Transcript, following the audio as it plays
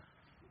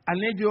I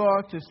need you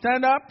all to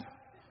stand up,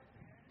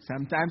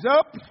 sometimes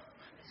up,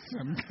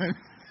 sometimes.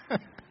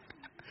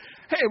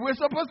 Hey, we're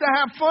supposed to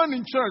have fun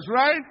in church,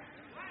 right?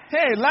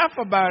 Hey, laugh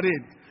about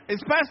it.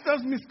 It's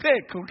pastor's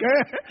mistake,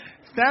 okay?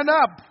 Stand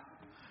up.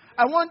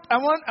 I want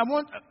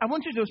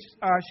you to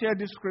share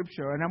this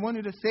scripture, and I want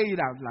you to say it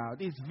out loud.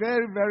 It's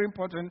very, very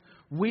important.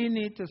 We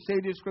need to say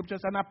these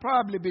scriptures, and I'll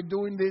probably be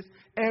doing this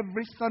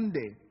every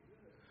Sunday.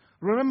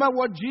 Remember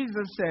what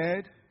Jesus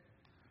said?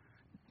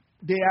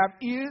 They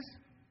have ears,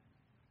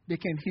 they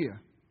can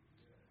hear.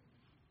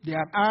 They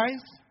have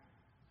eyes,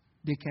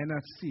 they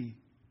cannot see.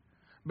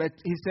 But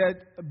he said,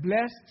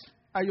 blessed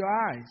are your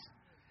eyes,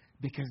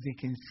 because they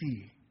can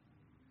see.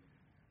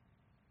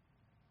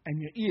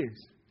 And your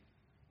ears,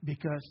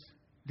 because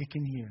they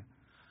can hear.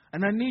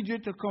 And I need you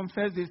to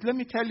confess this. Let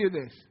me tell you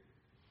this.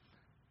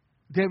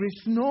 There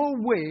is no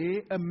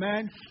way a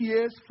man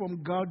hears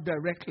from God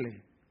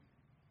directly.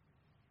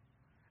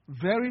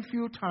 Very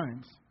few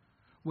times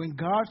when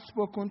God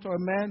spoken to a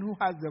man who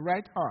has the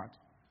right heart,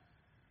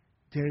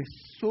 there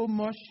is so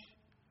much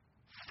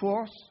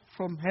force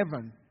from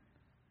heaven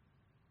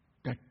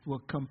that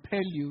will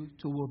compel you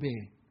to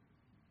obey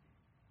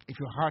if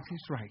your heart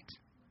is right.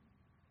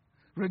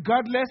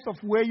 Regardless of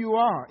where you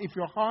are, if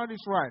your heart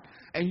is right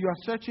and you are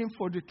searching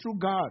for the true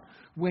God,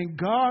 when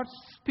God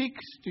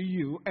speaks to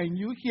you and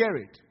you hear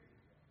it,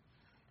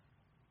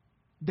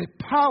 the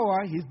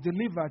power is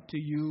delivered to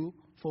you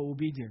for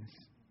obedience.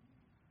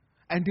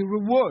 And the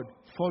reward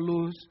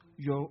follows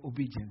your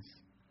obedience.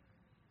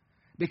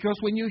 Because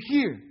when you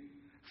hear,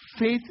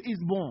 faith is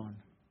born.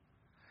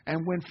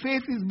 And when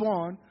faith is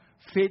born,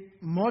 faith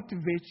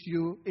motivates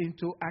you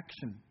into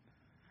action.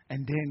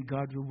 And then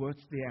God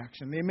rewards the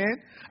action.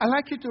 Amen? I'd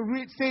like you to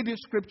say this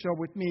scripture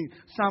with me.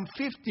 Psalm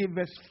 50,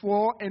 verse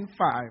 4 and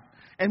 5.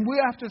 And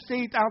we have to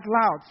say it out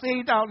loud. Say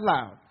it out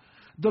loud.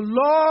 The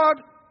Lord,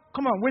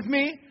 come on with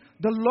me.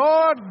 The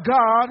Lord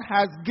God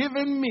has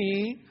given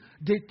me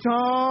the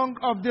tongue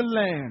of the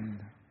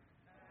land,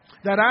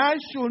 that I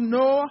should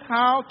know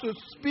how to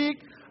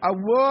speak a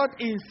word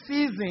in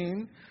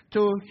season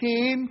to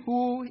him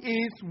who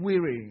is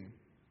weary.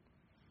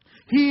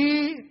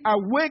 He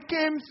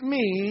awakens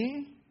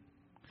me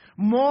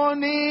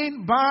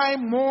morning by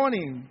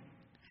morning.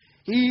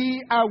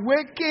 He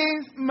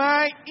awakens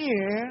my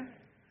ear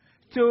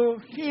to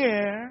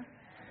hear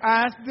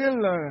as they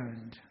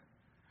learned.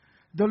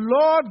 The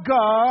Lord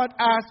God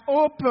has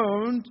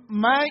opened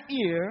my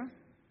ear.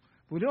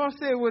 Would you all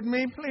say it with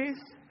me, please?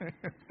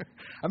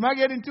 Am I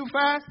getting too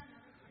fast?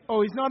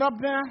 Oh, it's not up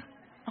there?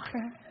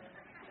 Okay.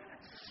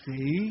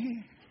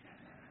 See?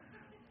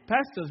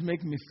 Pastors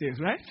make mistakes,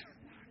 right?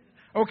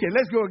 Okay,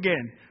 let's go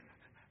again.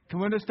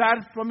 Can we start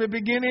from the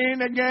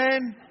beginning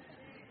again?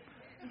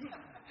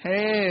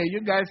 Hey,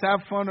 you guys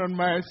have fun on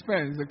my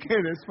expense. Okay,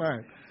 that's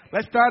fine.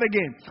 Let's start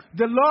again.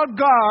 The Lord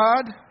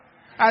God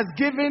has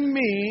given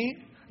me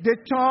the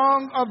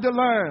tongue of the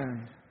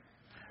learned,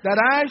 that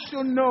I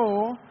should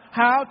know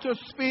how to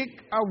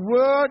speak a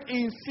word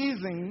in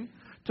season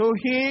to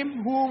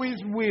him who is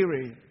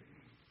weary.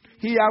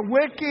 He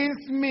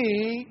awakens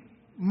me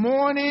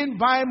morning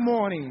by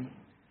morning.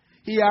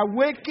 He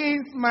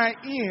awakens my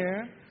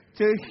ear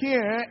to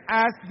hear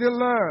as the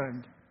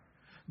learned.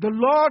 The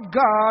Lord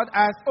God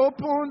has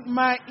opened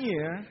my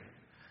ear,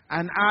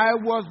 and I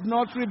was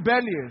not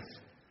rebellious,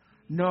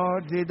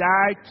 nor did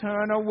I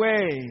turn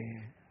away.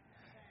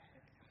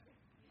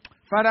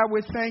 Father,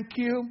 we thank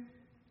you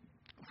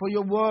for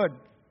your word.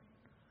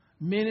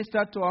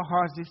 Minister to our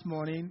hearts this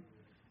morning.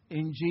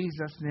 In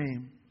Jesus'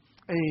 name.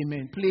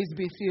 Amen. Please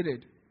be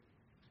seated.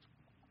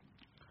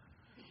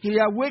 He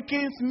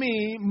awakens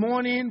me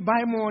morning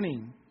by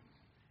morning.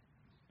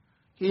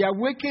 He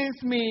awakens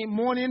me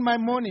morning by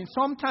morning.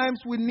 Sometimes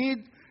we need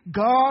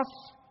God's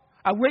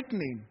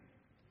awakening.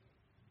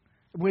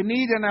 We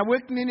need an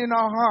awakening in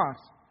our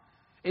hearts.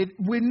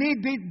 We need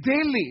it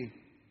daily.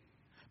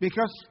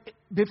 Because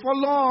before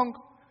long,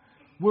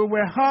 we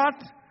were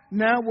hot,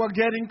 now we're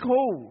getting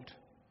cold.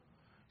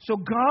 So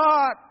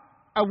God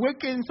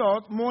awakens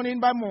us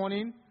morning by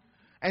morning,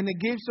 and He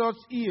gives us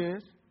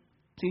ears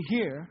to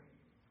hear.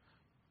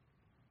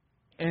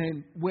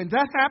 And when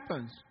that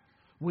happens,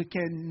 we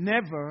can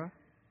never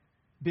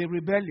be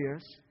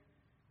rebellious,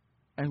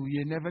 and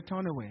you never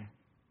turn away.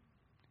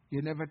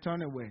 You never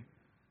turn away.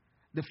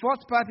 The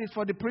first part is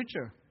for the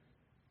preacher.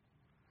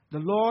 The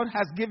Lord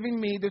has given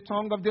me the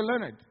tongue of the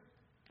learned,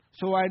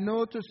 so I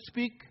know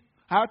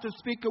how to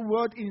speak a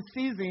word in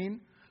season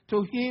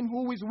to him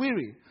who is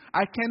weary.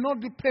 I cannot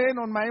depend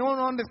on my own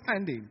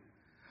understanding.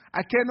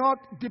 I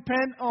cannot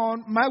depend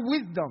on my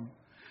wisdom.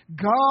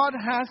 God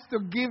has to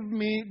give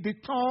me the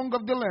tongue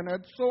of the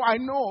learned so I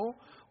know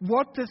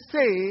what to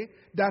say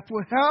that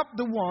will help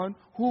the one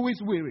who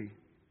is weary.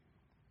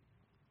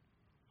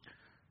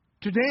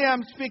 Today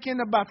I'm speaking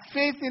about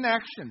faith in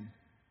action.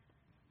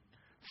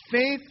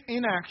 Faith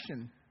in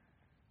action.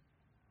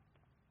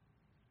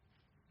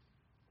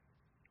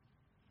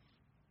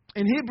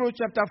 In Hebrews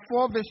chapter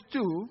 4 verse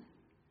 2,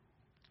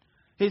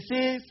 he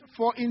says,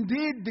 "For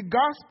indeed the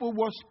gospel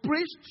was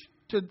preached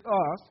to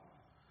us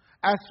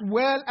as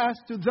well as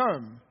to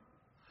them.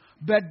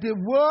 But the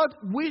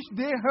word which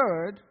they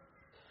heard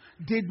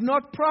did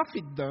not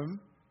profit them,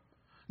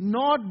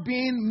 not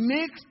being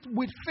mixed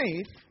with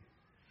faith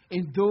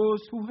in those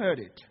who heard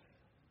it.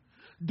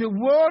 The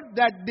word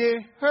that they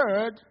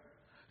heard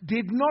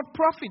did not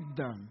profit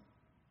them,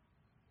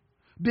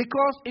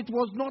 because it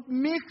was not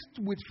mixed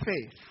with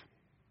faith.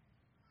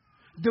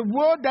 The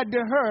word that they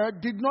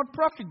heard did not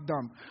profit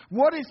them.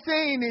 What it's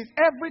saying is,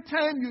 every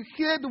time you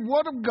hear the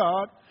word of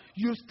God,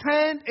 you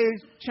stand a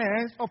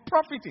chance of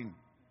profiting.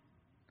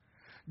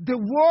 The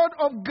word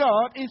of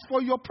God is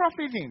for your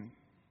profiting.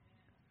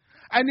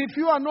 And if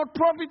you are not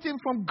profiting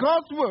from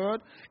God's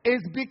word,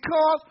 it's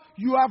because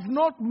you have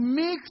not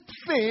mixed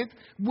faith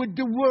with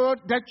the word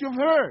that you've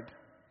heard.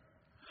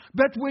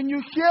 But when you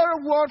hear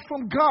a word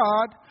from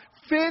God,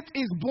 faith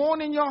is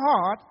born in your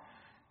heart.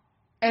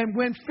 And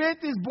when faith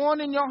is born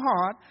in your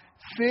heart,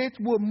 faith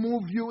will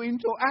move you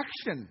into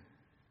action.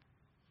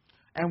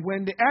 And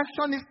when the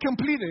action is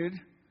completed,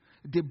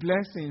 the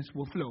blessings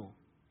will flow.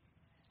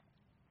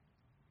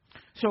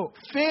 So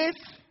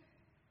faith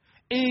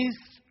is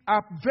a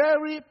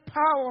very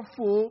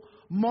powerful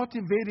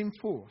motivating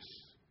force.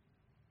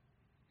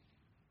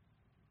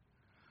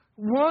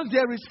 Once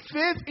there is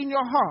faith in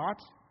your heart,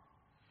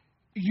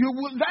 you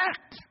will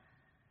act.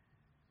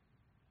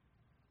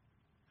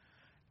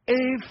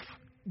 If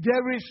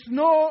there is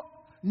no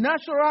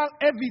natural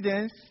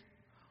evidence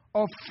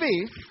of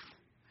faith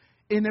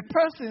in a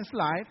person's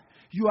life,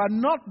 you are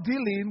not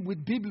dealing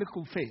with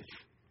biblical faith.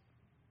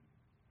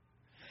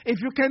 If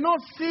you cannot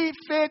see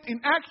faith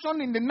in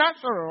action in the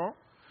natural,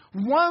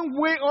 one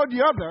way or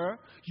the other,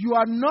 you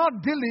are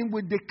not dealing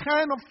with the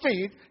kind of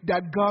faith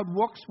that God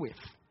works with.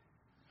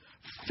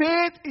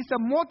 Faith is a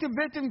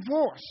motivating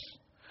force.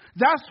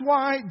 That's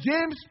why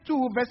James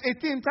 2 verse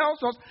 18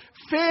 tells us,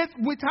 faith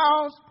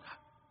without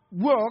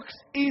works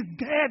is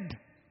dead.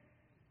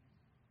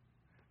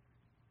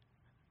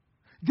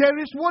 There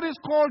is what is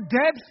called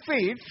dead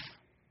faith,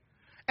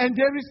 and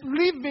there is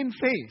living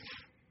faith.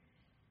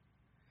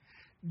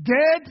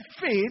 Dead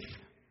faith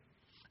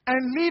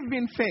and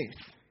living faith.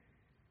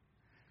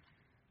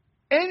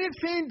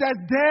 Anything that's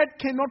dead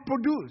cannot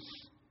produce.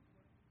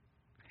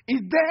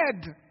 It's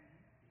dead.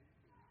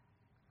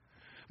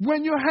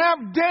 When you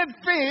have dead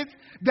faith,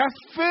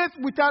 that's faith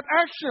without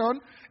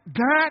action,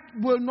 that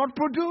will not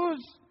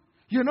produce.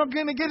 You're not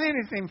going to get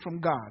anything from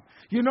God.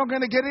 You're not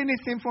going to get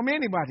anything from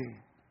anybody,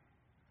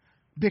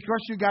 because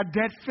you got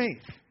dead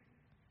faith.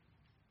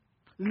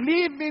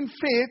 Living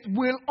faith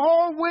will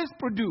always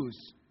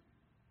produce,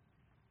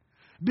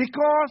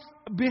 because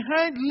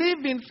behind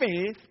living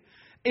faith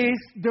is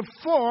the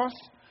force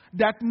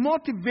that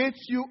motivates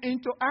you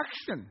into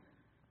action.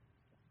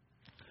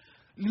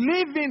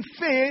 Living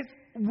faith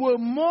will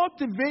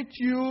motivate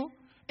you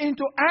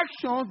into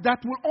actions that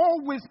will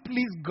always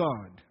please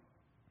God.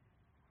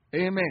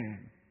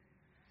 Amen.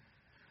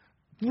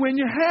 When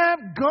you have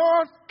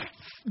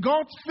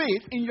God's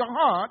faith in your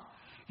heart,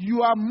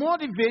 you are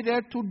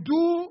motivated to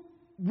do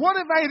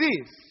whatever it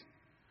is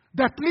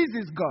that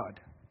pleases God.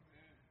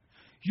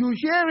 You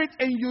hear it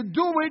and you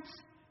do it.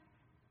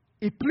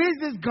 It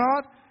pleases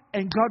God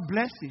and God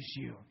blesses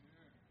you.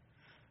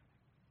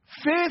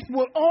 Faith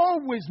will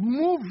always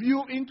move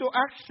you into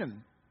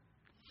action.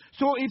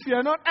 So if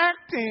you're not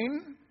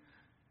acting,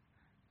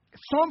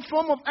 some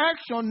form of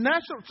action,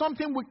 natural,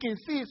 something we can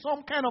see,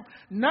 some kind of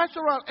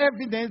natural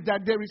evidence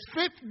that there is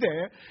faith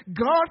there,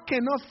 God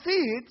cannot see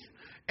it,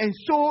 and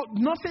so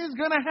nothing is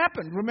going to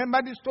happen.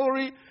 Remember the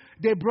story?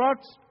 They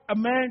brought a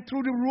man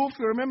through the roof,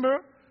 you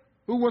remember,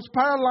 who was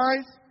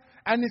paralyzed.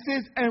 And it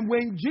says, and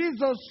when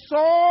Jesus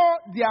saw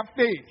their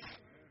faith.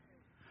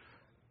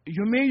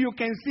 You mean you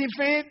can see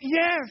faith?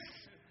 Yes.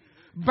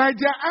 By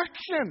their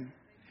action.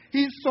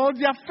 He saw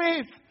their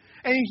faith.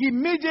 And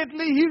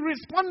immediately he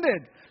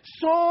responded,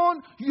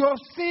 son, your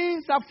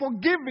sins are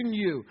forgiven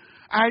you.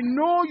 I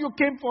know you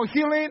came for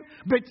healing,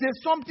 but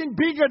there's something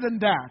bigger than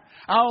that.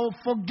 I'll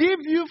forgive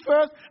you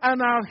first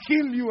and I'll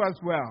heal you as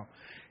well.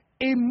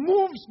 It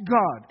moves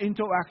God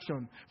into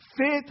action.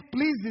 Faith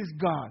pleases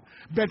God.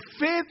 But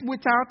faith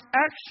without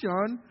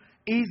action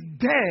is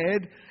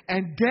dead,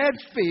 and dead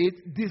faith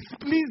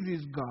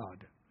displeases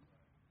God.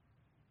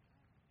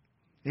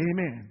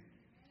 Amen.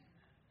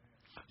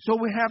 So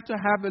we have to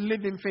have a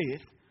living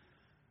faith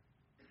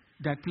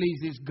that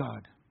pleases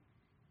God.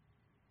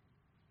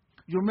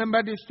 You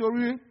remember the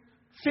story?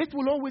 Faith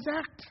will always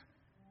act.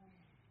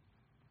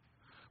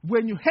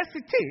 When you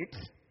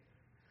hesitate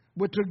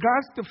with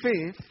regards to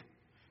faith,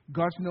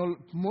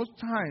 most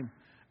time,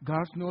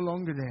 God's no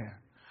longer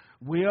there.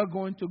 We are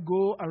going to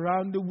go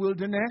around the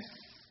wilderness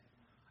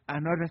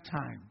another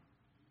time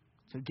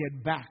to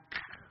get back.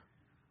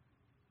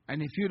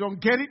 And if you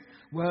don't get it,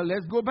 well,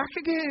 let's go back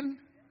again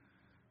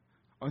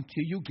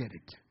until you get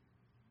it.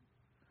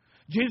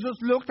 Jesus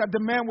looked at the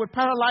man with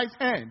paralyzed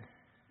hand.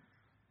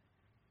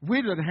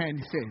 Withered hand,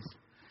 he says.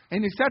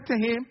 And he said to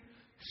him,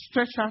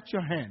 stretch out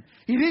your hand.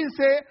 He didn't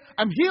say,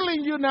 I'm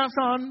healing you now,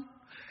 son.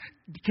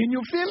 Can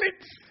you feel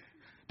it?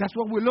 That's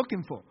what we're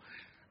looking for.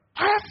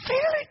 I feel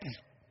it.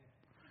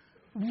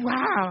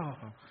 Wow.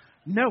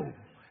 No.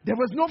 There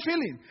was no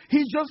feeling.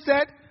 He just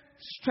said,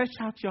 stretch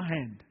out your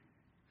hand.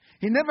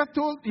 He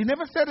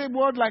never said a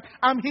word like,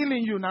 I'm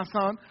healing you now,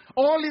 son.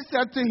 All he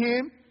said to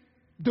him,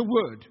 the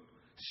word.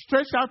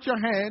 Stretch out your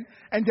hand.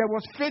 And there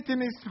was faith in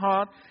his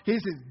heart. He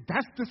says,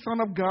 that's the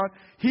Son of God.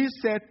 He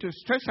said to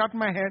stretch out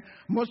my hand.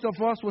 Most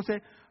of us will say,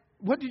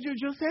 what did you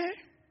just say?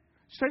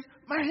 Stretch.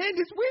 My hand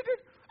is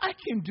withered. I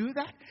can do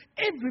that.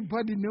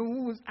 Everybody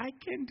knows I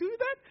can do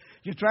that.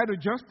 You try to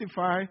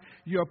justify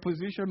your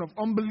position of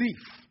unbelief.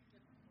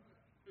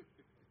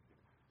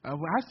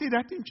 I see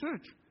that in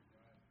church.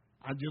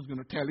 I'm just going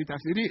to tell it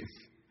as it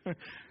is.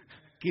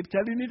 Keep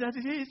telling it as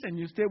it is, and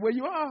you stay where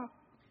you are.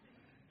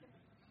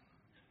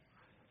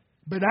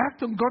 But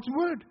act on God's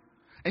word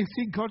and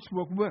see God's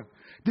work.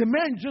 The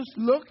man just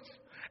looked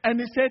and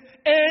he said,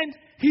 and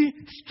he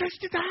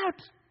stretched it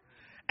out.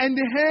 And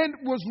the hand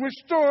was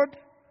restored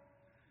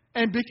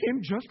and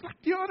became just like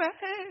the other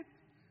hand.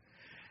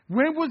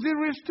 When was it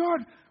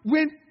restored?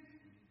 When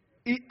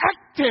he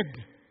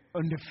acted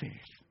on the faith.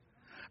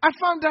 I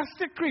found that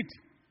secret.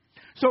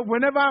 So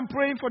whenever I'm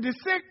praying for the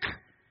sick,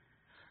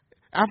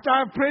 after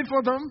I've prayed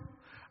for them,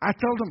 I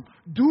tell them,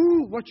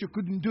 do what you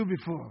couldn't do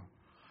before.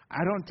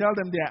 I don't tell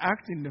them they're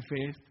acting the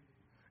faith.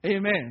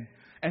 Amen.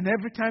 And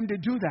every time they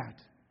do that,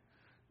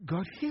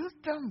 God heals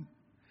them.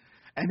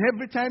 And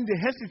every time they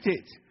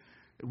hesitate,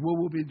 we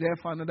will be there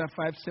for another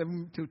 5,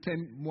 7 to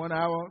 10, 1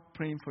 hour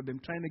praying for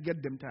them, trying to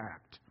get them to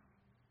act.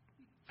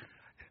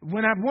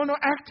 When I want to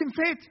act in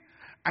faith,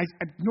 I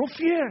no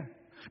fear.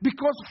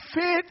 Because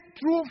faith,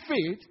 true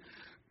faith,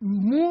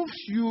 moves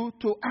you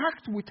to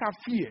act without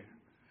fear,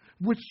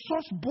 with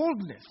such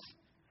boldness.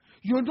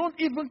 You don't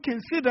even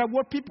consider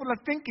what people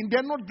are thinking.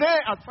 They're not there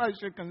as far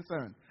as you're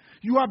concerned.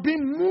 You are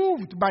being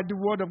moved by the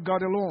word of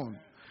God alone.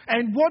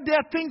 And what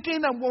they're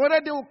thinking and whether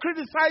they will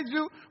criticize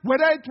you,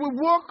 whether it will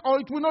work or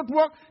it will not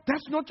work,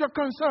 that's not your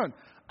concern.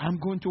 I'm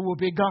going to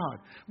obey God.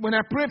 When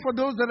I pray for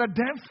those that are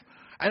deaf,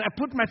 and I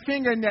put my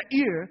finger in their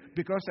ear,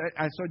 because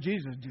I saw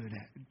Jesus do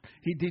that.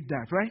 He did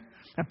that, right?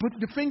 I put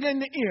the finger in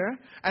the ear,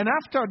 and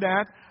after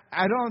that,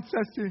 I don't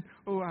say,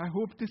 oh, I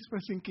hope this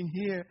person can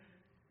hear.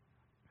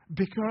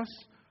 Because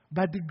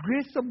by the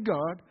grace of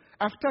God,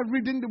 after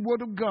reading the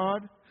Word of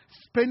God,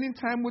 spending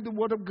time with the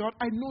Word of God,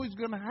 I know it's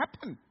going to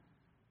happen.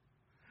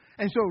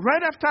 And so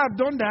right after I've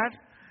done that,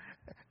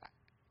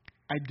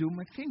 I do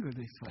my finger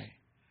this way.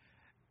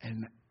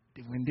 And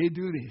when they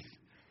do this,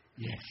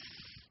 yes.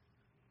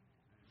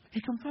 He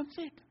confirms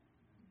it.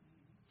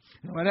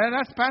 No,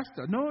 that's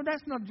pastor. No,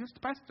 that's not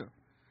just pastor.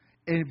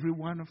 Every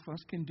one of us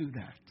can do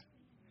that.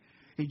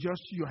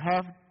 You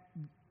have,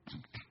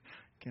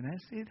 can I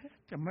say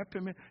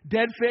that?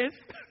 Dead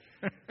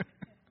faith.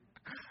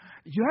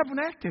 You haven't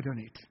acted on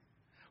it.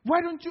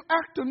 Why don't you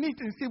act on it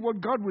and see what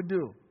God will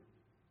do?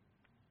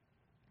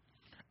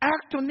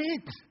 Act on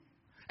it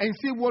and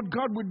see what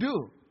God will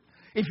do.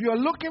 If you're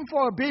looking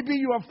for a baby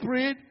you have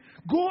prayed,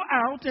 go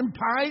out and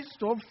buy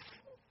stuff.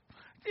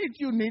 If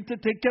you need to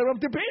take care of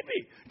the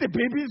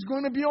baby is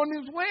going to be on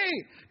his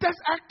way. That's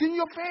acting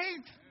your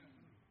faith.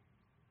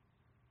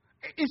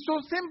 It's so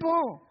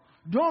simple.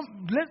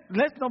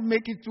 Let's not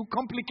make it too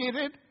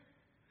complicated.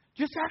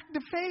 Just act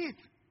the faith.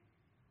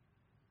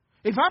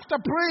 If after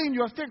praying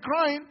you're still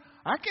crying,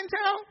 I can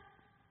tell.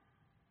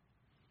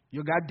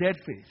 You got dead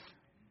faith.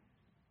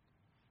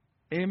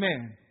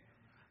 Amen.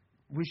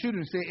 We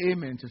shouldn't say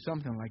amen to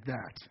something like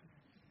that.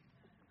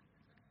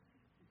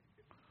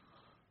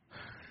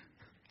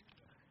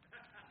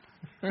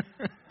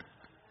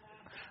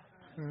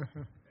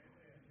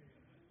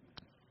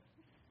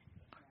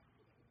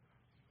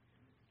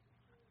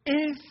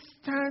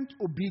 Instant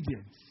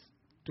obedience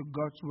to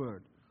God's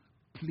word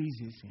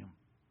pleases Him.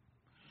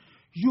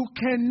 You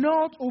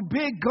cannot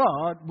obey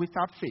God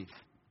without faith.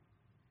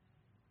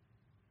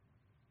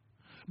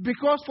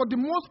 Because for the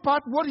most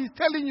part, what He's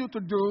telling you to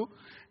do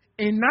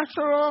in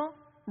natural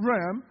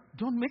realm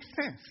don't make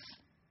sense.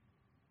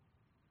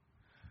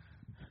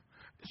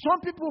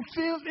 Some people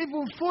feel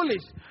even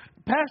foolish.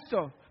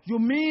 Pastor, you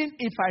mean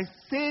if I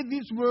say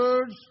these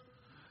words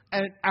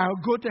and I'll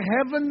go to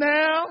heaven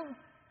now?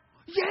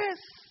 Yes.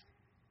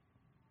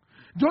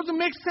 Doesn't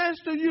make sense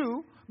to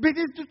you, but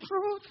it's the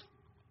truth.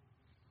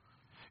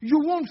 You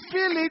won't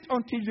feel it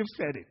until you've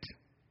said it.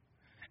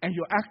 And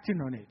you're acting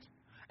on it.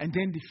 And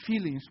then the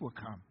feelings will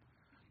come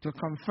to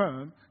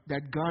confirm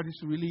that God is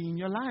really in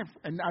your life.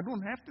 And I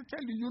don't have to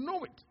tell you, you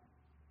know it.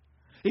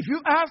 If you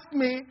ask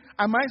me,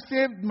 am I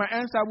saved? My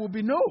answer will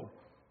be no.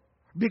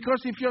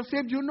 Because if you're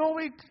saved, you know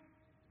it.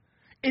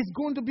 It's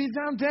going to be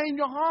down there in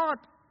your heart.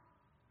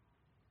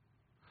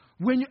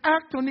 When you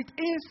act on it,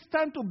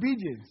 instant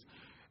obedience.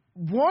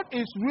 What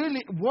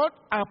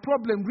our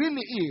problem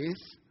really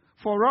is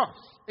for us,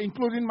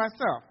 including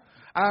myself,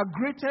 our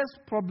greatest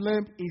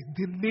problem is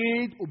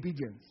delayed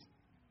obedience.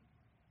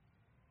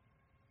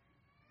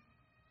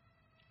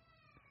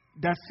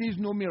 That sees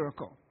no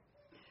miracle.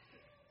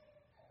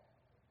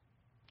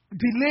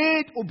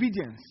 Delayed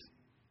obedience.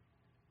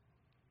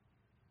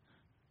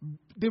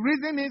 The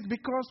reason is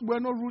because we're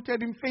not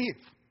rooted in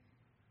faith.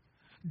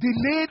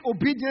 Delayed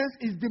obedience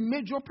is the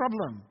major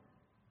problem.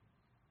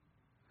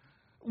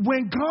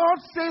 When God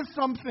says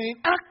something,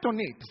 act on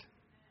it.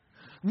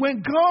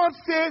 When God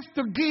says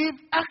to give,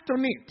 act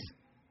on it.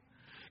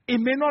 It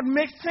may not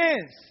make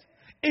sense.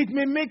 It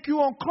may make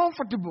you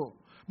uncomfortable.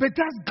 But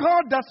that's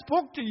God that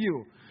spoke to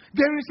you.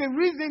 There is a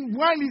reason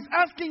why He's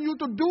asking you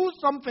to do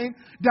something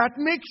that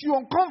makes you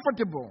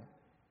uncomfortable.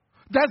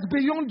 That's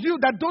beyond you.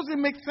 That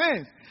doesn't make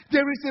sense.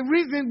 There is a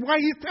reason why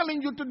He's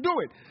telling you to do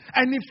it.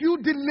 And if you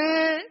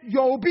delay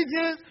your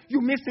obedience,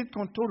 you miss it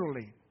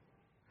totally.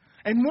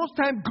 And most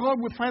times, God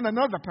will find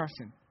another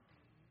person.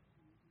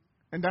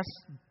 And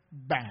that's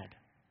bad.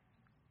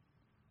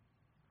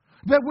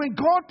 But when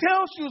God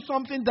tells you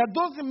something that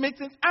doesn't make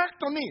sense,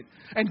 act on it.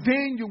 And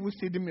then you will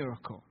see the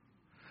miracle.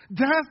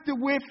 That's the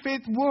way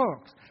faith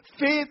works.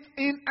 Faith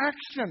in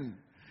action.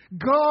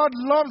 God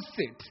loves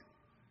it.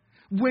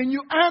 When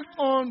you act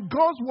on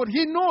God's word,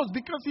 He knows,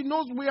 because He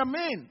knows we are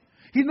men.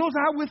 He knows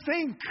how we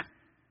think.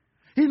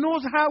 He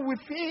knows how we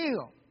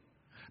feel.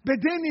 But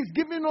then He's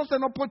giving us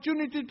an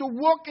opportunity to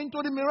walk into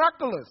the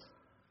miraculous.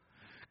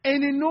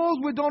 And He knows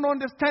we don't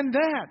understand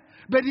that.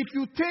 But if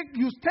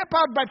you step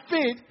out by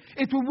faith,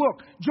 it will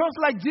work. Just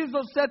like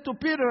Jesus said to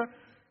Peter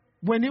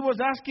when he was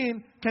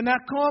asking, can I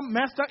come,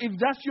 Master, if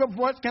that's your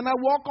voice, can I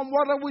walk on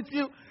water with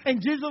you? And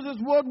Jesus'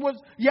 word was,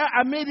 yeah,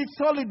 I made it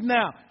solid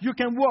now. You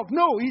can walk.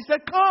 No, He said,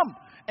 come.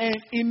 And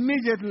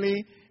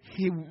immediately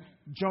he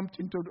jumped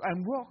into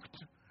and walked.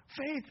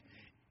 Faith,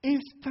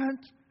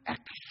 instant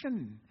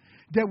action.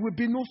 There will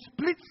be no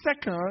split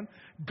second.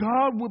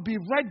 God will be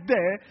right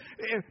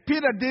there.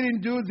 Peter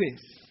didn't do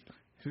this.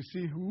 You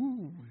see,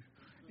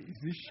 is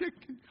he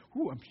shaking?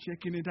 I'm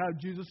shaking it out.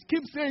 Jesus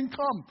keeps saying,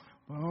 come.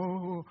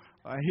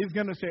 He's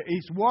going to say,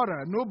 it's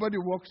water. Nobody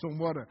walks on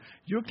water.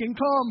 You can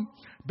come.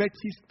 But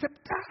he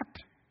stepped out.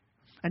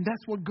 And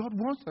that's what God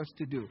wants us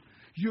to do.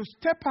 You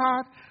step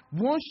out.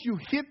 Once you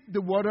hit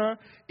the water,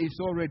 it's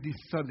already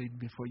solid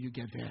before you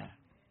get there.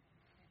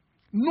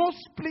 No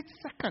split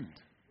second.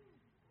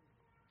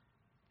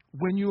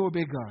 When you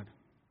obey God.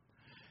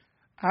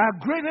 Our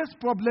greatest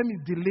problem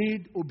is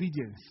delayed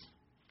obedience.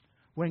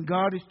 When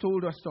God has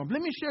told us something.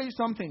 Let me share you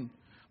something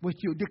with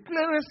you. The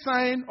clearest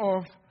sign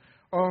of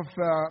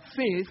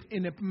faith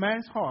in a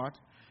man's heart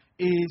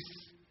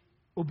is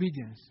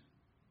obedience.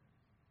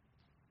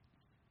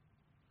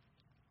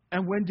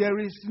 And when there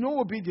is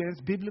no obedience,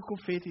 biblical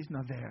faith is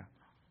not there.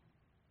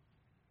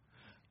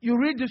 You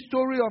read the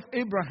story of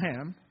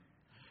Abraham,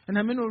 and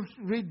I'm going to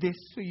read this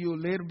to you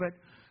later, but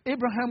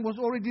Abraham was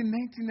already 99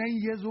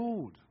 years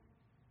old.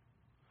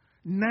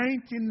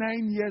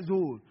 99 years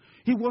old.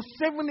 He was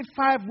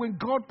 75 when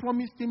God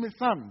promised him a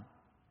son.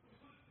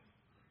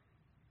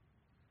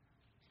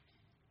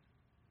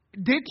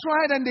 They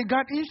tried and they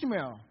got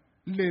Ishmael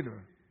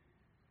later.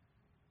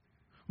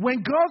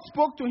 When God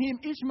spoke to him,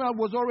 Ishmael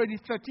was already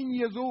 13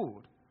 years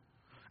old.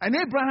 And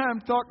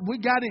Abraham thought, we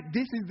got it,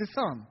 this is the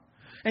son.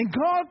 And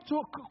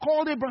God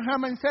called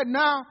Abraham and said,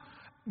 now,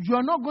 you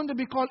are not going to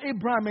be called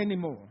Abraham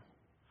anymore.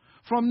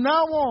 From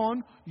now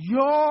on,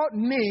 your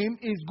name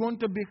is going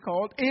to be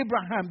called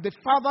Abraham, the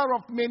father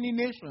of many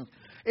nations.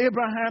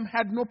 Abraham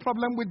had no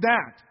problem with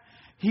that.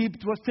 He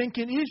was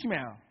thinking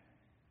Ishmael.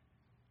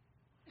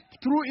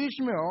 Through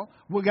Ishmael,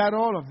 we got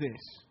all of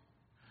this.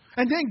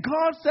 And then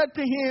God said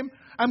to him,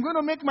 I'm going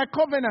to make my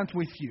covenant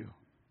with you.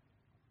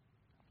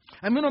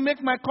 I'm going to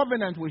make my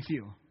covenant with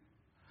you.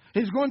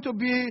 It's going to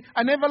be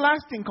an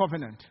everlasting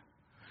covenant.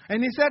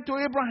 And he said to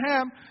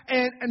Abraham,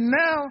 and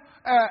now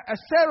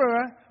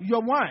Sarah,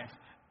 your wife,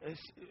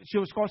 she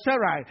was called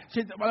Sarai.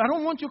 She said, well, I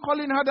don't want you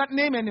calling her that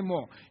name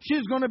anymore.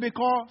 She's going to be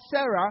called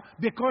Sarah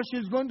because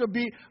she's going to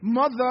be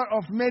mother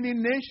of many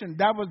nations.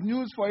 That was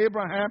news for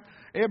Abraham.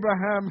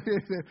 Abraham,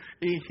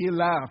 he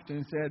laughed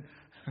and said,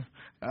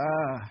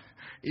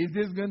 is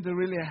this going to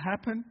really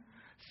happen?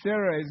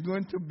 Sarah is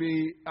going to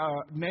be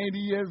 90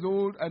 years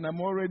old and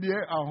I'm already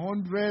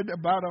 100,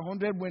 about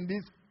 100 when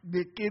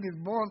the kid is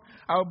born.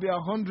 I'll be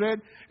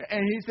 100.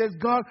 And he says,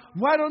 God,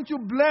 why don't you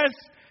bless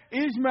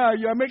Ishmael?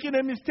 You are making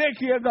a mistake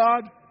here,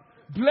 God.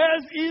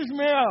 Bless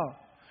Ishmael.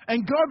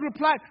 And God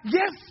replied,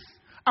 yes,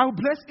 I'll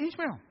bless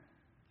Ishmael.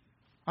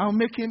 I'll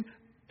make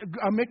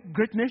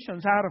great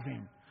nations out of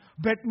him.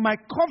 But my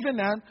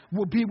covenant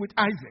will be with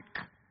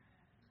Isaac.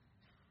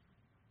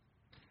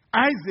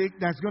 Isaac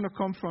that's going to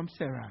come from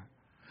Sarah.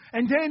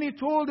 And then he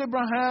told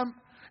Abraham,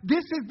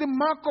 this is the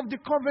mark of the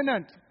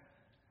covenant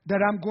that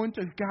I'm going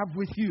to have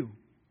with you.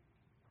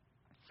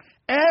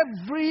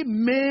 Every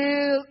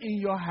male in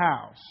your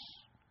house,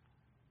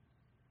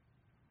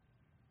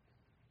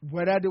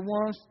 whether the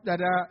ones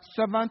that are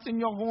servants in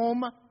your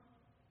home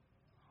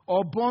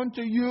or born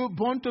to you,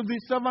 born to the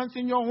servants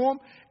in your home,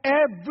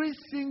 every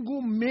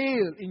single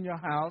male in your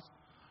house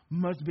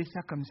must be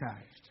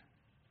circumcised.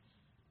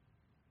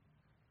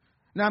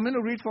 Now I'm going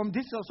to read from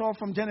this is all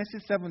from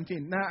Genesis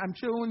 17. Now I'm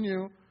showing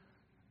you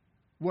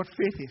what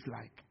faith is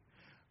like.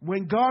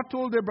 When God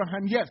told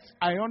Abraham, yes,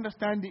 I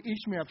understand the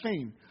Ishmael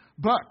thing,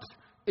 but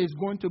it's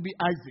going to be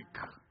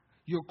Isaac.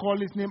 You call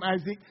his name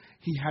Isaac.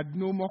 He had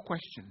no more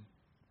question.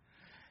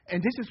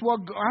 And this is what,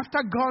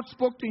 after God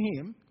spoke to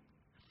him,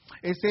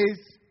 it says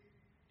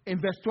in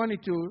verse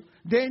 22,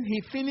 then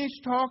he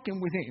finished talking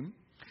with him,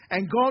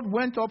 and God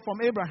went up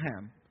from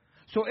Abraham.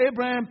 So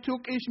Abraham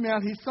took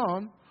Ishmael his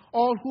son,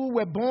 all who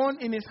were born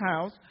in his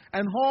house,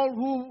 and all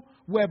who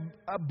were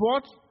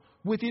bought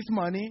with his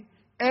money,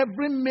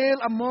 every male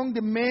among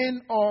the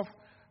men of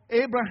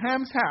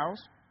Abraham's house,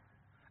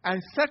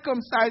 and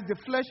circumcised the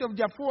flesh of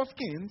their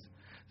foreskins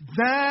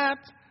that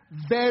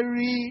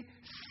very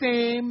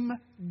same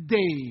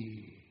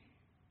day.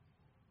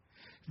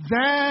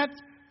 That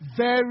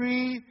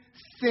very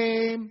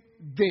same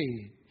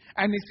day.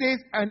 And it says,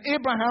 and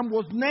Abraham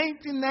was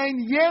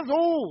 99 years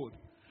old.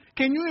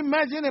 Can you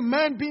imagine a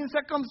man being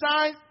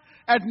circumcised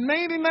at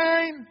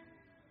 99?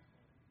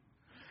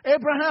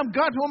 Abraham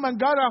got home and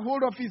got a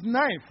hold of his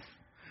knife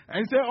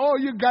and said, oh,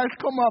 you guys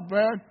come up,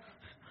 man.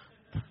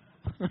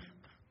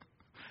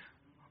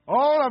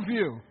 All of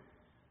you.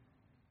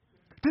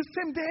 The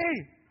same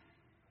day.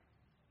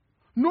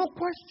 No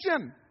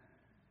question.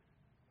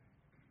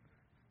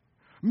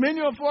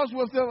 Many of us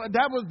will say,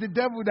 that was the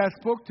devil that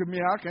spoke to me.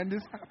 How can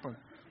this happen?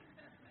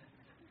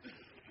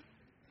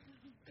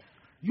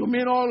 You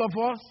mean all of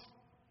us?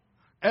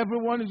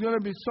 Everyone is going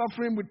to be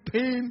suffering with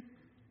pain.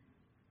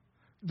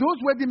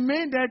 Those were the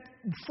men that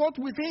fought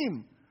with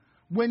him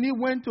when he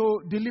went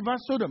to deliver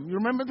Sodom. You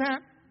remember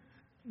that?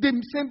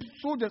 The same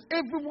soldiers,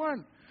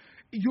 everyone.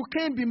 You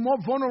can't be more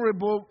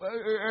vulnerable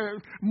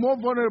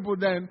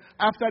than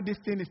after this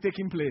thing is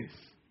taking place.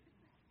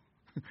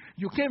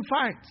 You can't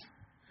fight.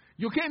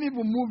 You can't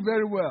even move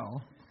very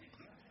well.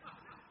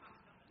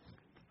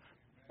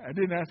 I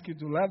didn't ask you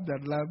to laugh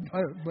that loud,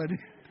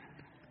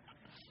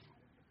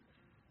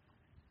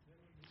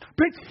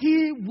 but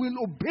he will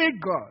obey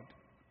God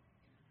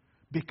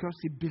because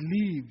he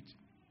believed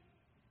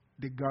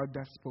the God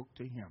that spoke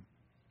to him.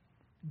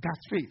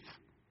 That's faith.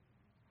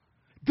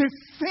 The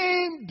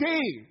same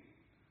day,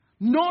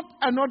 not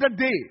another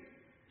day.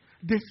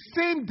 The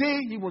same day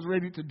he was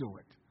ready to do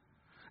it.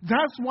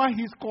 That's why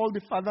he's called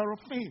the father of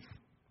faith.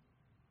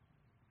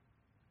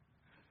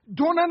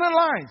 Don't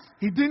analyze.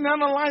 He didn't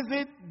analyze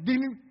it,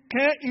 didn't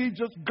care. He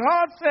just,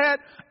 God said,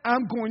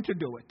 I'm going to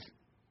do it.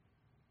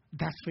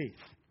 That's faith.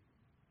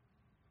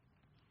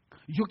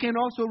 You can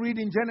also read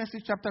in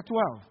Genesis chapter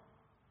 12.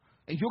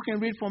 And you can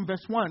read from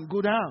verse 1,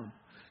 go down.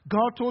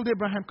 God told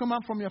Abraham, come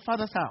out from your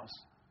father's house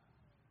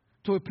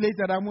to a place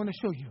that I'm going to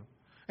show you.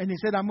 And he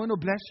said, I'm going to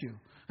bless you.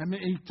 I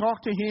mean, he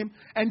talked to him.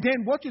 And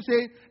then what you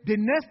say, the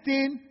next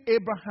thing,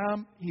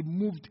 Abraham, he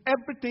moved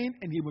everything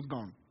and he was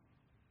gone.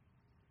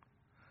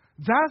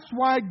 That's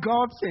why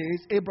God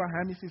says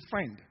Abraham is his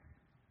friend.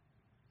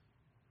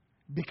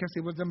 Because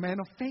he was a man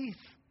of faith.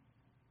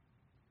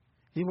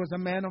 He was a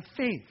man of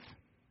faith.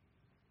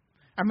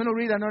 I'm going to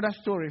read another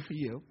story for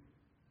you.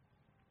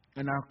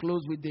 And I'll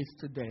close with this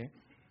today.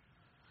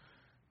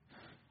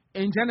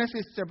 In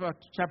Genesis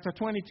chapter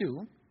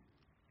 22,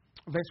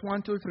 verse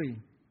 1 to 3.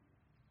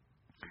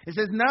 It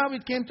says, now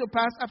it came to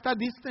pass after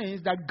these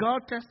things that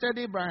God tested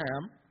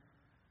Abraham.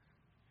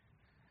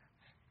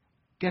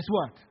 Guess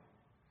what?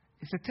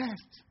 It's a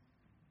test.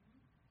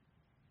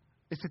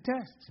 It's a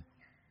test.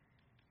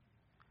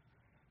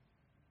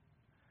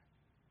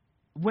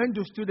 When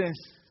do students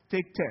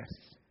take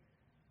tests?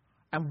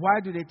 And why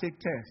do they take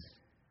tests?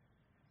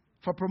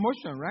 For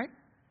promotion, right?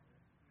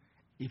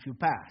 If you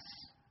pass.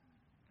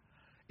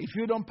 If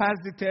you don't pass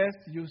the test,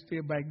 you stay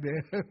back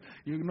there.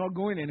 You're not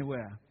going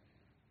anywhere.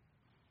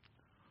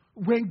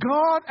 When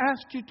God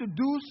asks you to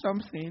do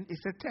something,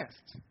 it's a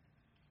test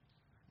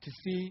to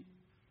see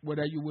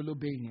whether you will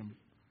obey him.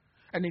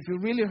 And if you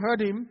really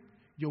heard him,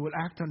 you will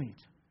act on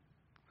it.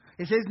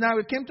 It says, now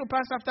it came to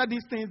pass after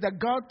these things that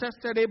God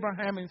tested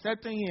Abraham and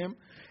said to him,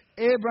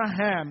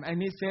 Abraham,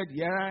 and he said,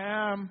 here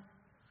I am.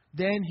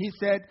 Then he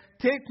said,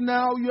 take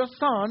now your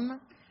son,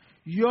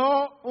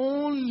 your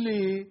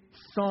only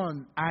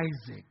son,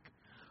 Isaac,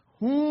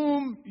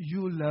 whom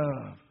you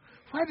love.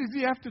 Why does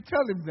he have to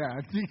tell him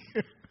that?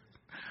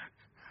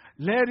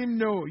 Let him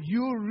know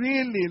you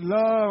really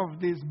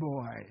love this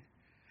boy.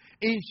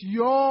 It's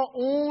your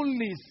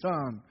only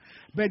son.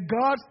 But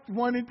God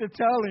wanted to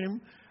tell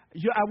him,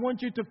 I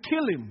want you to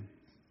kill him.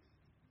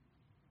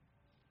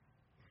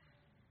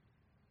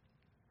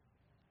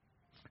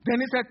 Then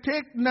he said,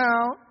 take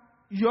now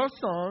your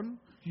son,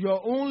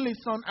 your only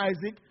son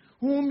Isaac,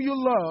 whom you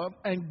love,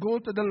 and go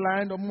to the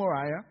land of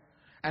Moriah,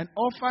 and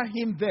offer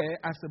him there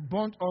as a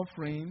burnt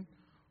offering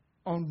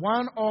on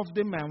one of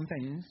the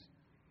mountains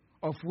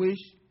of which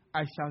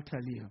I shall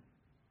tell you.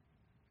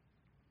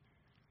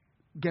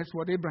 Guess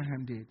what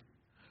Abraham did?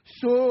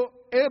 So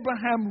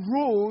Abraham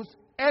rose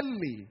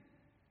early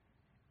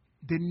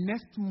the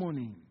next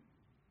morning.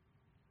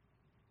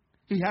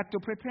 He had to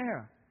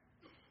prepare.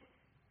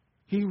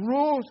 He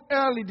rose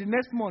early the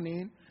next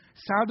morning,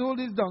 saddled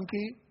his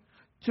donkey,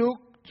 took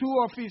two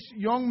of his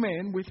young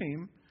men with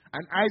him,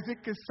 and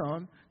Isaac his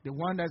son, the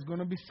one that's going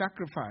to be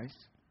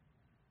sacrificed.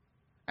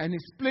 And he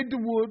split the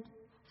wood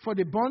for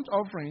the burnt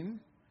offering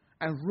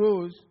and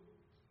rose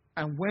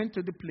and went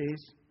to the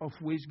place of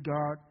which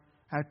God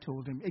had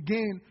told him.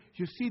 Again,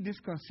 you see this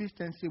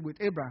consistency with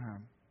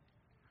Abraham.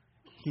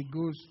 He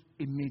goes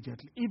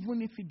immediately,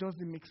 even if it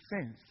doesn't make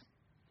sense,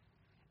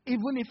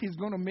 even if it's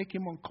going to make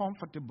him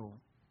uncomfortable.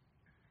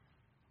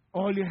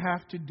 All you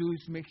have to do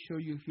is make sure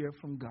you hear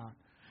from God.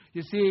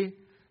 You see,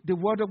 the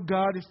Word of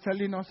God is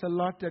telling us a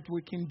lot that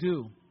we can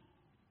do.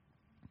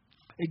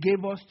 It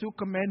gave us 2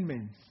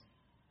 commandments.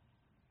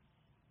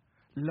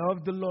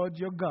 Love the Lord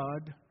your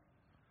God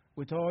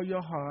with all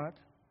your heart,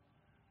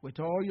 with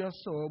all your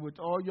soul, with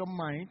all your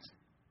might,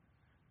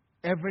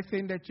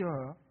 everything that you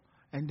are.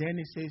 And then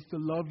it says to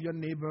love your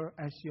neighbor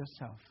as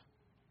yourself.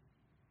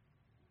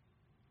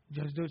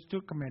 Just those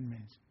 2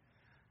 commandments.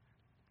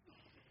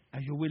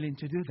 Are you willing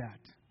to do that?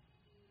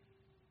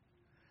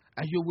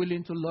 Are you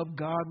willing to love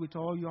God with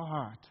all your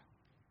heart?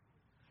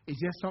 Is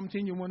there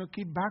something you want to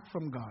keep back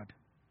from God?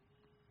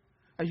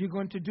 Are you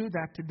going to do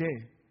that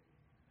today?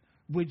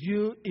 Would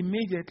you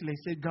immediately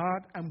say,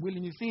 God, I'm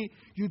willing? You see,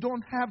 you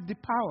don't have the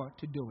power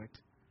to do it.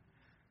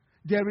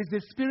 There is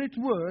the Spirit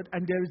word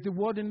and there is the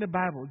word in the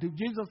Bible.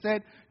 Jesus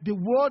said, the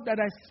word that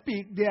I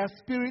speak, they are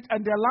spirit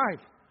and they are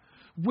life.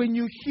 When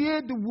you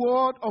hear the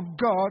word of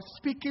God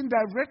speaking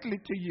directly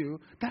to you,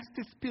 that's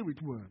the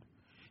Spirit word.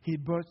 It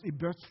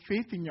births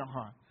faith in your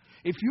heart.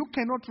 If you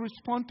cannot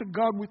respond to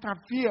God without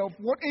fear of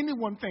what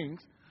anyone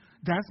thinks,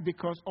 that's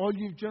because all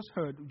you've just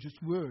heard are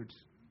just words.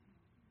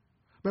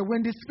 But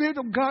when the Spirit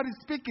of God is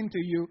speaking to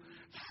you,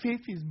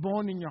 faith is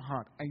born in your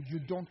heart and you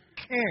don't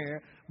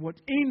care what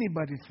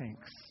anybody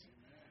thinks.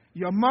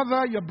 Your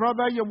mother, your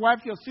brother, your wife,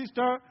 your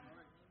sister,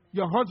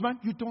 your husband,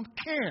 you don't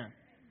care.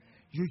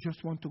 You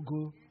just want to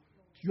go.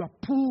 You are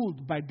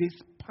pulled by this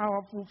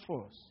powerful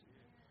force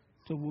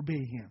to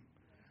obey Him.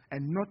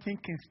 And nothing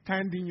can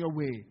stand in your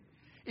way.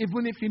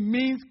 Even if it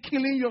means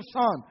killing your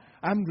son,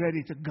 I'm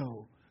ready to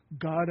go.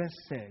 God has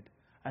said.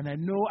 And I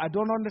know I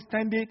don't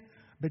understand it,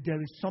 but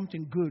there is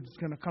something good that's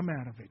going to come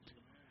out of it.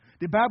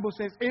 The Bible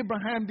says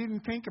Abraham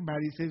didn't think about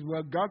it. He says,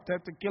 well, God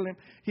had to kill him.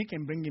 He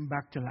can bring him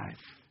back to life.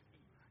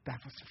 That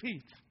was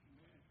faith.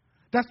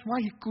 That's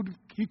why he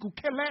could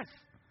care less.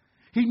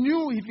 He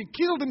knew if he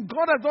killed him,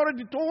 God has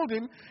already told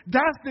him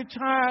that's the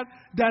child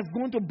that's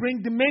going to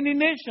bring the many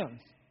nations.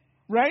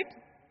 Right?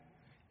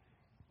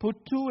 Put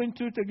 2 and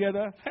 2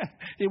 together.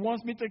 He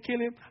wants me to kill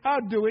him.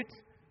 I'll do it.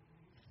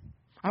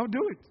 I'll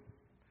do it.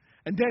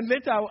 And then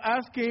later I'll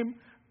ask him,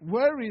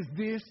 where is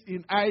this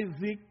in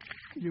Isaac?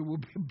 You will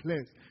be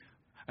blessed.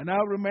 And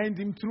I'll remind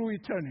him through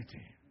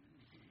eternity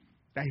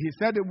that he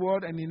said a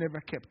word and he never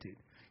kept it.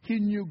 He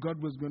knew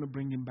God was going to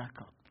bring him back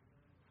up.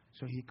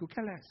 So he could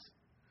care less.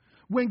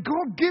 When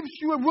God gives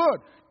you a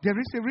word, there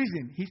is a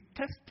reason. He's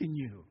testing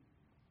you.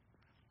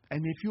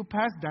 And if you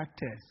pass that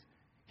test,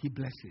 He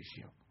blesses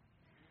you.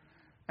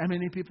 How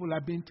many people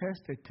are being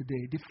tested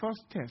today? The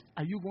first test,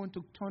 are you going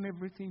to turn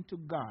everything to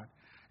God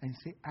and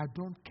say, I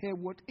don't care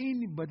what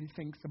anybody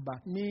thinks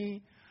about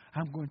me.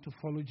 I'm going to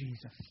follow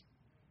Jesus.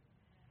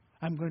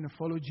 I'm going to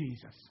follow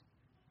Jesus.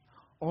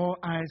 All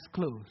eyes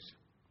closed.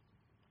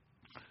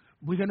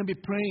 We're going to be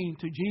praying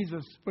to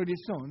Jesus pretty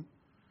soon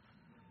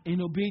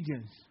in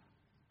obedience.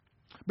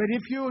 But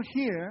if you're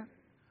here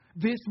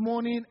this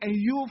morning and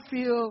you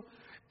feel,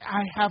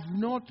 I have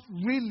not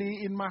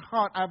really in my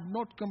heart, I've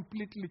not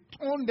completely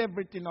turned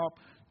everything up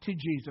to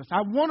Jesus.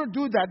 I want to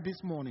do that this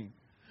morning.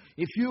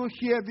 If you're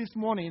here this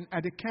morning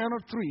at the count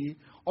of 3,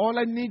 all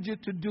I need you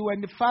to do,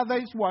 and the Father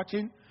is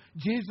watching,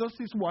 Jesus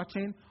is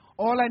watching,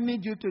 all I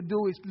need you to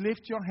do is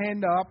lift your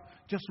hand up.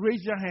 Just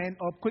raise your hand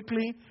up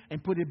quickly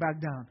and put it back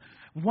down.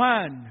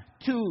 1,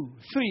 2,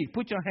 3.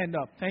 Put your hand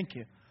up. Thank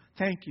you.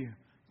 Thank you.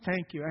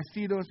 Thank you. I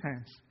see those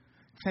hands.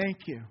 Thank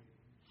you.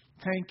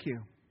 Thank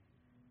you.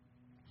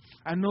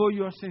 I know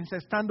you're sincere.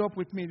 Stand up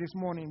with me this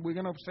morning. We're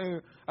going to say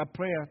a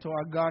prayer to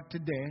our God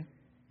today.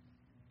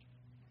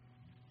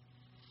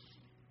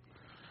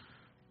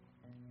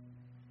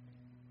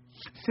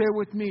 Say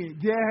with me,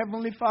 dear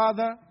Heavenly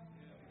Father,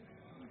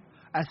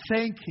 I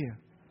thank you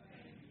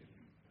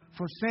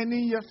for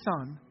sending your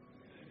Son,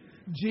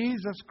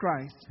 Jesus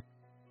Christ,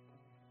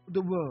 to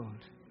the world.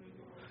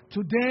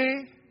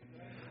 Today,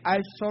 I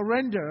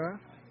surrender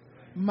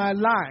my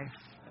life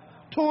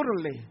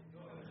totally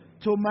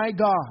to my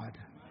God.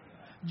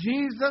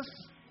 Jesus,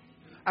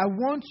 I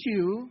want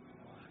you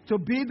to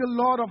be the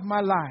Lord of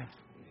my life.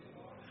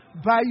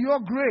 By your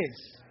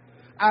grace,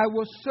 I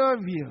will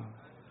serve you.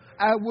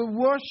 I will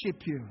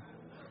worship you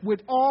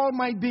with all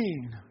my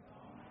being.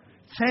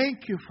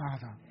 Thank you,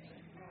 Father,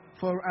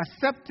 for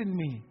accepting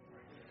me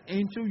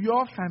into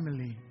your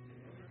family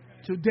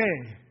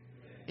today.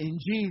 In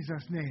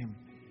Jesus' name,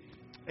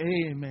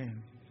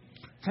 amen.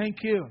 Thank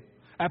you.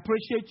 I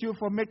appreciate you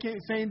for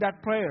saying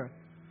that prayer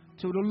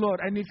to the Lord.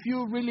 And if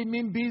you really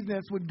mean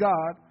business with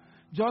God,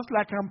 just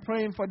like I'm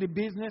praying for the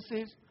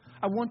businesses,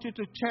 I want you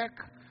to check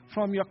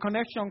from your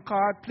connection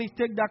card. Please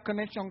take that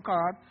connection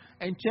card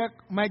and check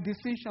my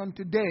decision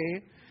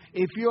today.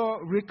 If you're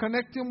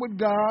reconnecting with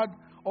God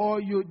or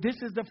this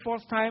is the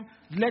first time,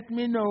 let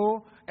me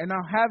know and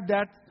I'll have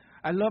that.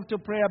 I love to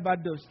pray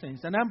about those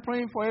things. And I'm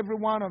praying for every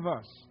one of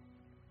us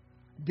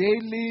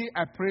Daily,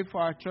 I pray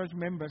for our church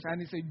members,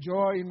 and it's a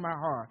joy in my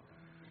heart.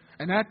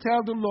 And I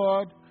tell the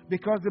Lord,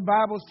 because the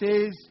Bible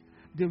says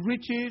the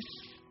riches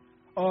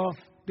of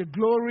the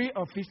glory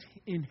of His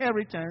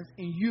inheritance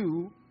in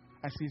you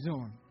as His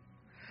own.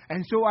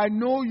 And so I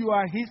know you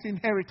are His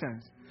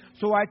inheritance.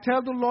 So I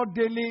tell the Lord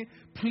daily,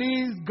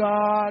 please,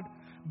 God,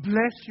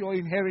 bless your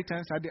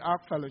inheritance at the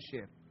Ark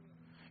Fellowship.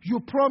 You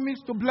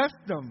promised to bless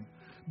them.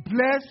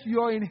 Bless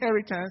your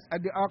inheritance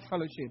at the Ark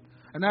Fellowship.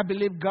 And I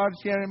believe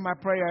God's hearing my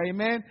prayer.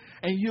 Amen.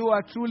 And you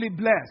are truly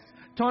blessed.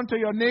 Turn to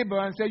your neighbor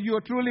and say, you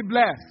are truly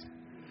blessed.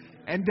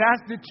 And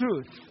that's the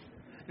truth.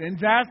 And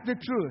that's the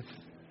truth.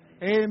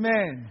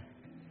 Amen.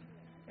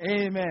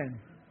 Amen.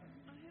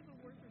 I have a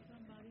word for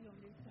somebody on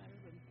this side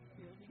of the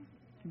building.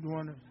 You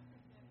want to?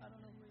 I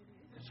don't know who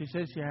it is. She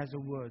says she has a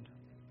word.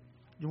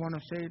 You want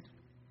to say it?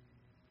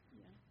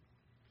 Yeah.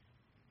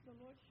 The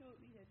Lord showed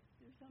me that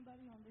there's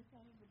somebody on this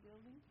side of the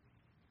building.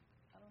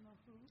 I don't know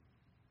who.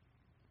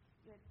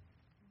 That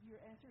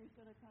your answer is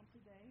going to come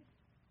today.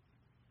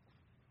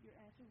 Your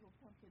answer will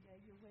come today.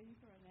 You're waiting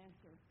for an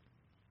answer.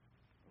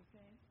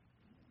 Okay?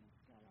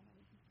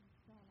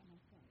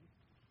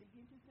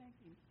 Begin to thank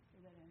Him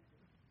for that answer.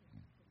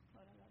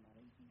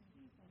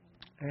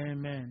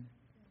 Amen.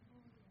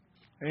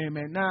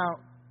 Amen. Now,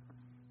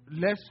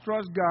 let's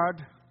trust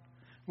God.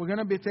 We're going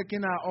to be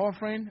taking our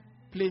offering.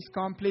 Please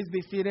come. Please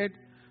be seated.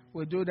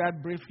 We'll do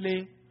that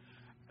briefly.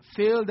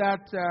 Feel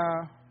that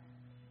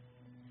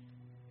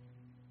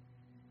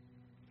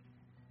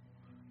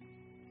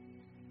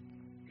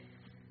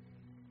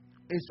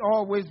it's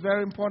always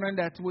very important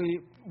that we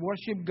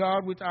worship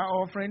God with our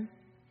offering.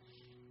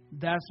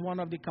 That's one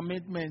of the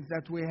commitments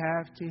that we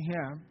have to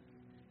Him,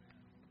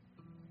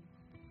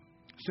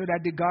 so that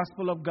the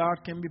gospel of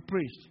God can be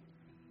preached.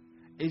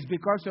 It's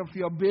because of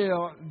your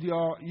bill,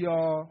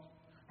 your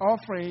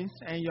offerings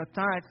and your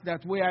tithes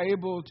that we are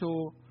able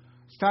to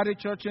start a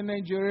church in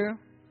Nigeria.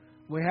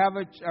 We have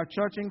a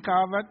church in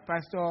Calvert.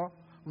 Pastor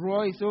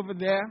Roy is over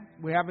there.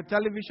 We have a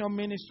television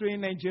ministry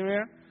in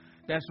Nigeria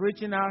that's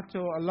reaching out to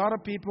a lot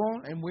of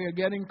people, and we are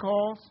getting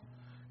calls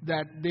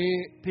that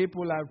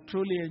people are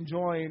truly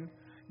enjoying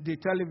the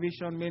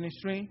television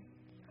ministry,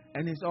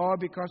 and it's all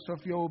because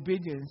of your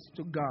obedience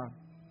to God.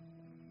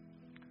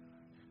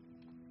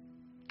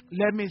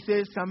 Let me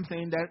say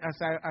something that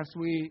as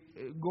we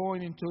go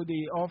into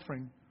the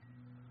offering.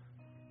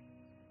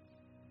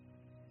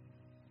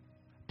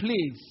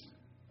 Please,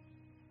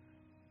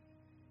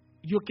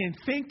 you can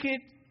think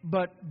it,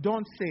 but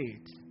don't say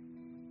it.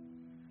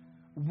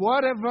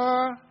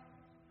 Whatever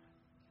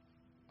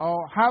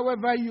or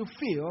however you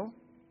feel,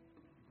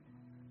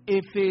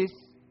 if it's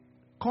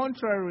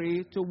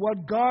contrary to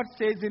what God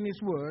says in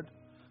His Word,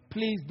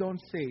 please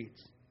don't say it.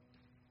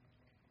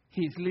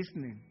 He's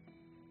listening.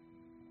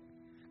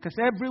 Because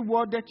every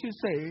word that you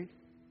say,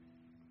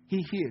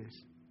 He hears.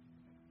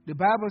 The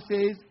Bible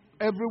says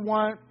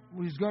everyone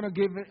is going to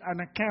give an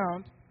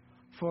account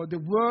for the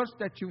words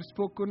that you've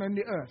spoken on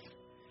the earth.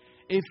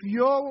 If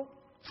your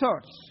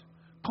thoughts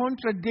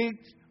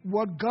contradict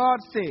what God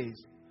says,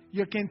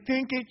 you can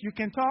think it, you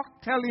can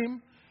talk, tell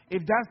Him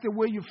if that's the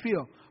way you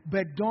feel.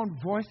 But don't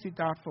voice it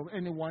out for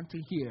anyone to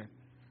hear,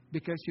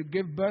 because you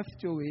give birth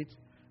to it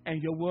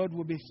and your word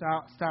will be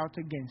stout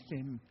against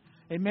Him.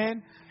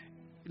 Amen.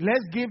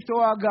 Let's give to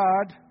our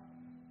God.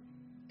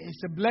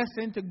 It's a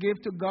blessing to give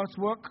to God's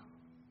work.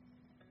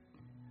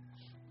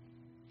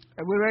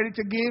 Are we ready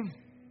to give?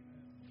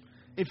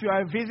 If you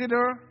are a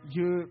visitor,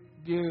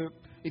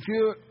 if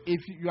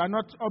you are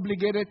not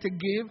obligated to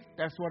give,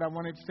 that's what I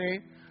wanted to say.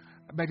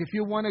 But if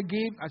you want to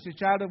give as a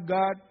child of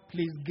God,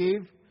 please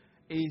give.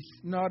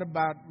 It's not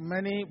about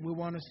money. We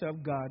want to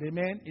serve God.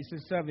 Amen. It's a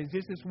service.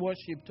 This is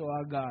worship to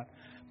our God.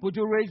 Would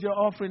you raise your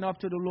offering up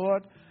to the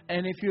Lord?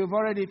 And if you've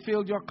already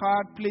filled your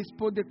card, please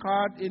put the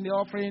card in the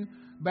offering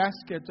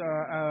bucket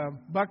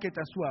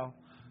as well.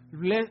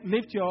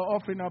 Lift your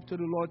offering up to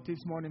the Lord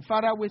this morning.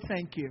 Father, we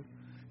thank You.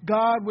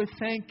 God, we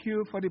thank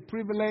You for the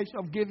privilege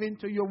of giving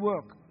to Your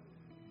work.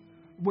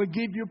 We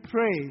give You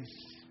praise.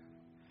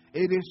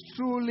 It is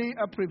truly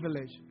a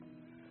privilege.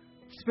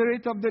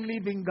 Spirit of the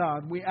living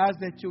God, we ask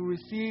that You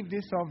receive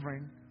this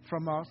offering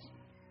from us.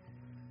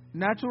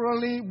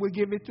 Naturally, we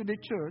give it to the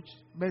church,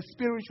 but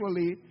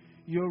spiritually,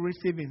 You're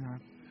receiving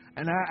it.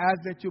 And I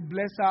ask that You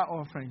bless our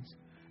offerings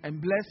and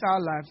bless our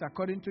lives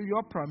according to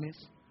Your promise.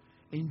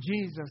 In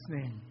Jesus'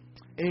 name,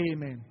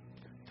 amen.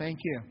 Thank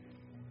you.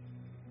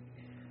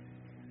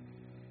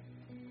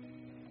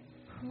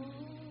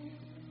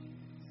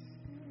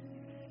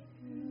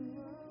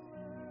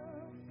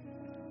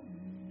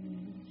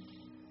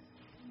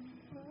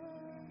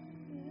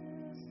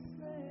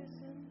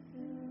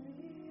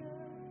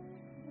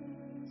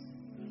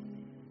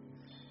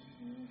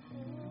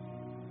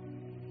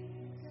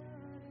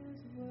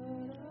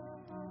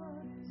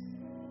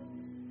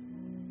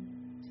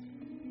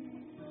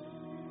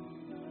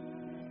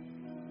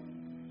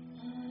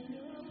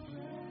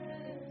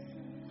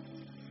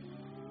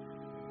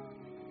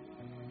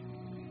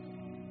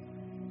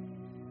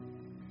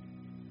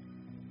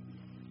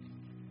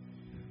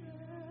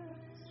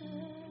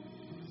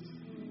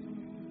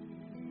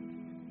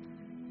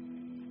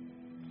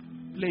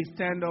 Please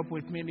stand up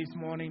with me this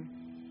morning.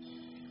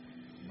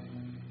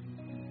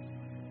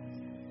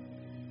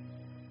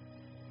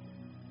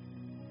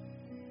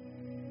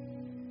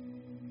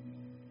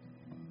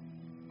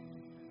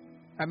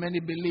 How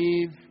many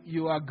believe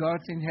you are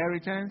God's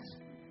inheritance?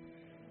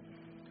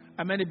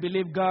 How many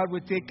believe God will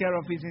take care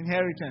of His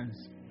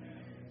inheritance?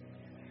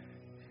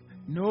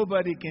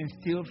 Nobody can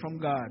steal from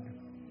God.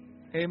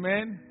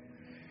 Amen?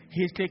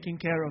 He's taking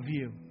care of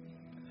you.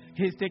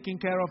 He's taking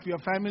care of your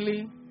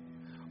family.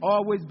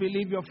 Always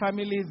believe your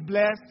family is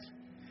blessed.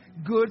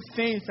 Good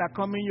things are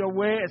coming your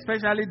way,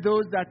 especially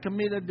those that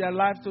committed their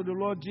lives to the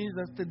Lord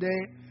Jesus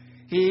today.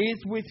 He is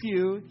with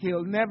you.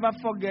 He'll never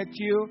forget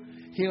you.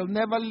 He'll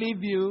never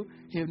leave you.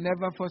 He'll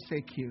never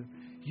forsake you.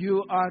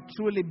 You are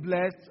truly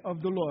blessed of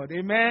the Lord.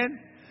 Amen.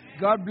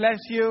 God bless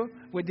you.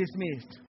 We're dismissed.